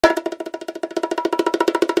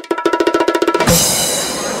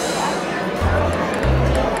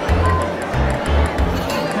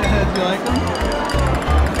like them?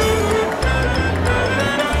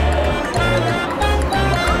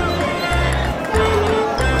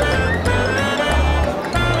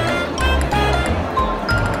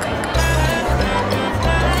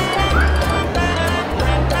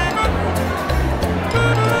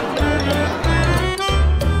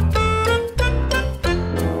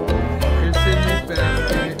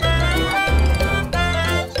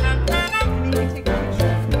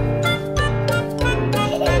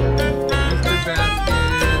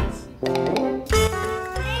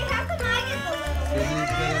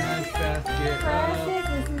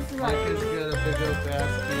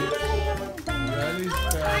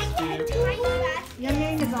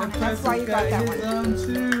 That's why you got that one.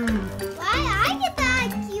 Too. Why I get the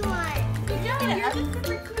IQ one?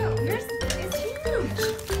 Yours is huge.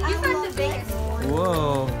 You got the biggest one.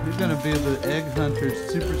 Whoa, you're gonna be the egg hunter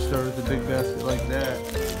superstar with a big basket like that.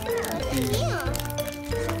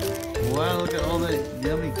 Wow, look at all that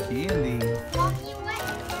yummy candy.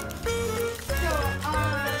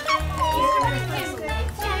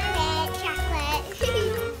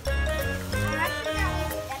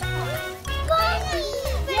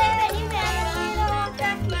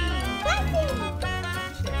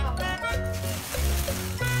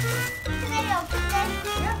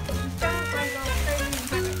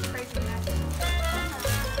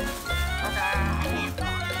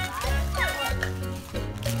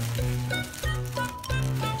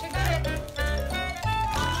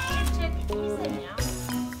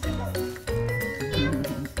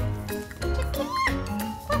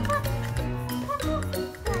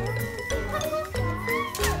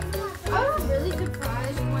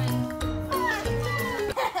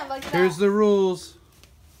 Here's the rules.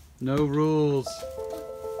 No rules.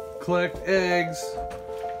 Collect eggs.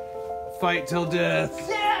 Fight till death.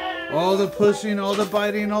 All the pushing, all the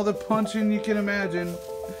biting, all the punching you can imagine.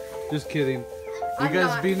 Just kidding. You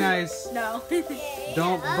guys be nice. No.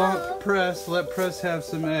 Don't bump Press. Let Press have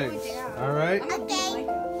some eggs. Alright? Okay.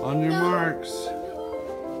 On your marks.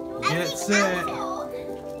 Get set.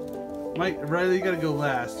 Riley, you gotta go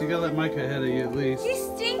last. You gotta let Micah ahead of you at least. He's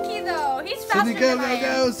stinky though. He's faster Sydney, go, than I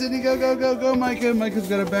am. go! Sydney, go, go, go, go, Micah! Micah's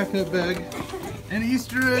got a backup bag. And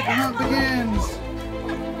Easter egg hunt begins!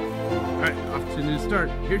 Alright, off to a new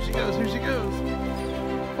start. Here she goes, here she goes!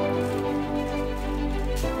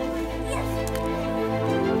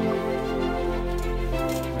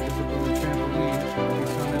 Micah's up on the trampoline.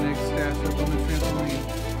 He's on an egg stash up on the trampoline.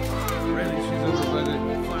 Riley, she's over by the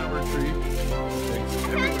flower tree.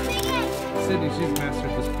 Sydney, she's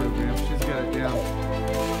mastered this program. She's got it down.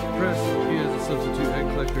 Press, he has a substitute egg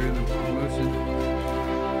collector in the promotion.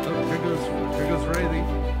 Oh, here goes Riley.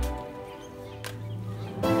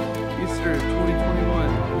 Easter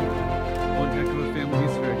 2021. One heck of a family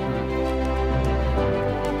Easter egg hunt.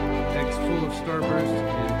 Eggs full of Starburst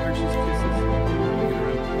and Hershey's Kisses. Let me get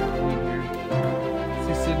around the trampoline here.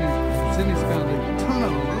 See, Sydney's found a ton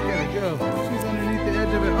of them. Look at her go. She's underneath the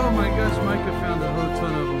edge of it. Oh my gosh, Micah found a whole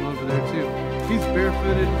ton of them over there too. He's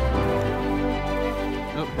barefooted.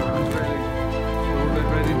 Oh, here comes Riley. Rolled it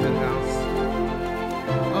right into the house.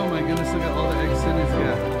 Oh my goodness, look at all the eggs Sydney's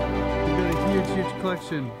got. We've got a huge, huge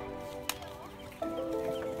collection.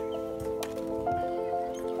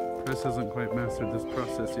 Chris hasn't quite mastered this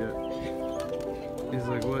process yet. He's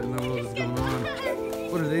like, what in the world is going on?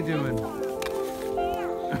 What are they doing?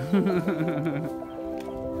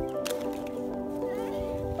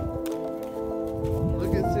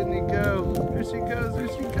 Look at Sydney go. Here she goes, here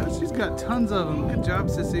she goes. She's got tons of them. Good job,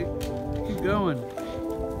 sissy. Keep going.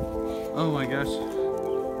 Oh my gosh.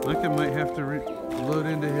 Micah might have to load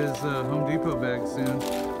into his Home Depot bag soon.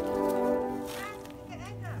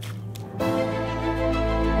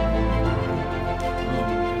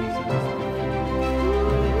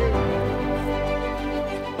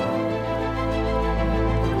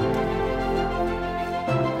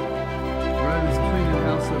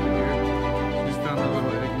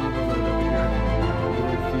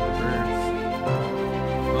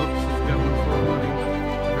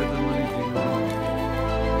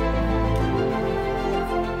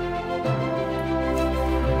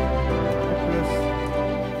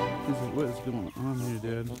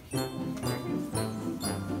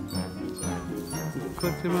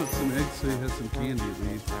 Collect him out some eggs so he has some candy at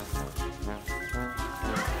least.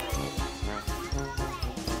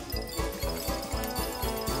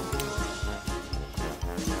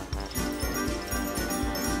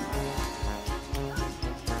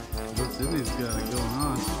 What Sydney's got it going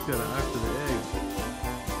on. She's got an eye for the eggs.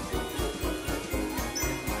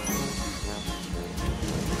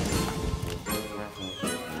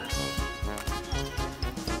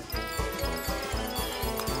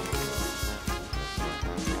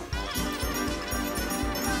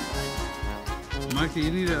 Mikey,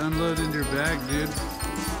 you need to unload into your bag, dude.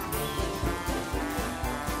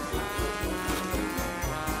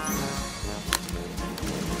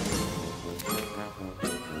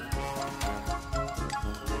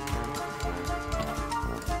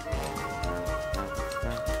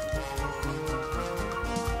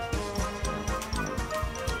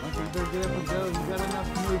 Mikey, you better get up and go. You got enough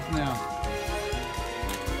to move now.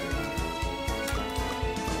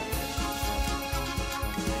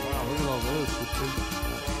 Look at all those, sister.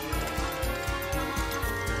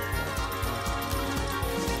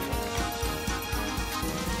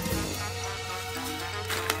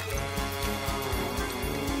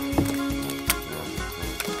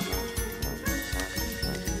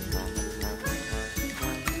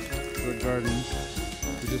 Our garden.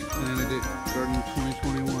 We just planted it. Garden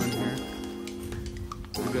 2021 here.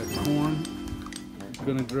 We got corn. It's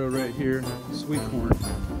gonna grow right here. Sweet corn.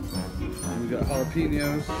 And we got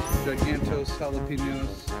jalapenos, gigantos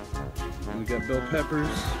jalapenos, and we got bell peppers,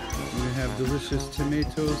 and we have delicious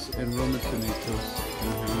tomatoes and Roma tomatoes.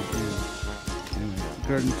 Anyway,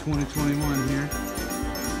 Garden 2021 here.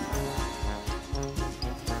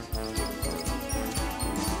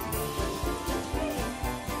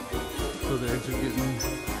 So the eggs are getting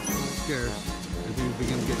scarce. I think we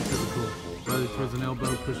begin getting physical. Riley throws an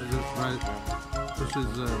elbow, pushes it right, pushes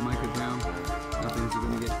Micah down. Now things are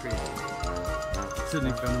gonna get crazy.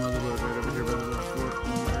 Sydney found another boat right over here by the little fort.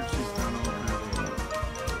 And she's found all kinds of.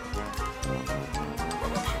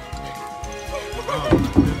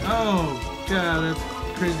 Oh God, that's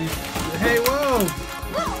crazy. Hey, whoa!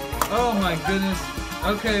 Oh my goodness.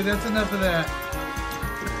 Okay, that's enough of that.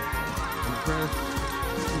 Impressed.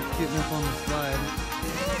 She's getting up on the slide.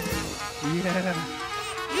 Yeah.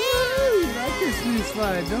 Woo! I like this new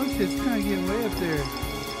slide, don't you? It's kind of getting way up there.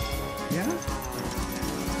 Yeah?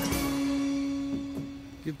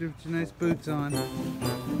 Get your nice boots on.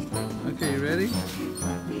 Okay, you ready?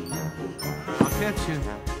 I'll catch you.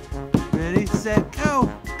 Ready, set, go!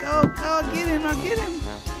 Go, go, I'll get him, I'll get him!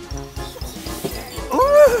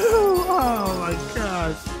 Ooh! Oh my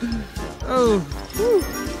gosh! Oh, whew.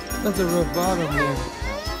 That's a rough bottom here.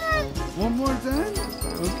 One more time?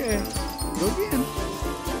 Okay, go again.